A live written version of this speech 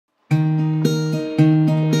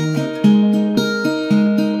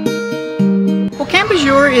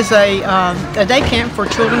Azure is a day camp for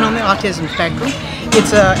children on the autism spectrum.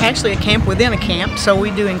 It's actually a camp within a camp, so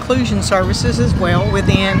we do inclusion services as well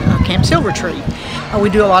within Camp Silvertree. We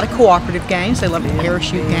do a lot of cooperative games. They love the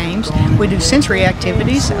parachute games. We do sensory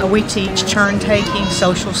activities. We teach turn taking,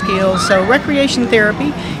 social skills. So recreation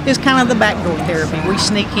therapy is kind of the backdoor therapy. We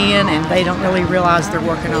sneak in and they don't really realize they're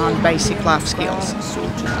working on basic life skills.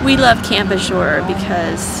 We love Camp Azure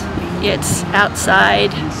because it's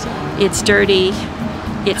outside, it's dirty,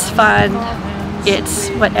 it's fun, it's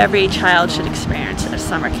what every child should experience at a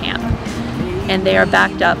summer camp. And they are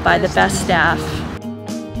backed up by the best staff.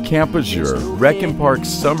 Camp Azure, Rec and Park's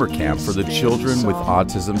summer camp for the children with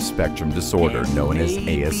autism spectrum disorder, known as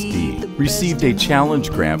ASD, received a challenge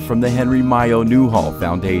grant from the Henry Mayo Newhall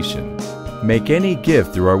Foundation. Make any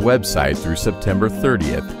gift through our website through September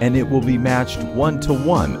 30th, and it will be matched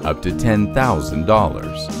 1-to-1 up to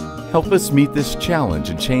 $10,000. Help us meet this challenge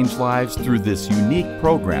and change lives through this unique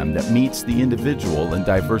program that meets the individual and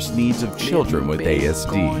diverse needs of children with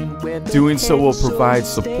ASD. Doing so will provide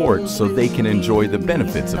support so they can enjoy the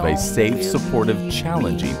benefits of a safe, supportive,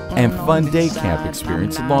 challenging, and fun day camp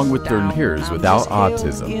experience along with their peers without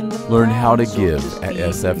autism. Learn how to give at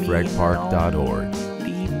sfregpark.org.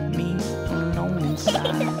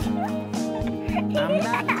 I'm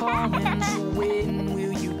not calling, so when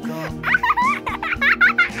will you come?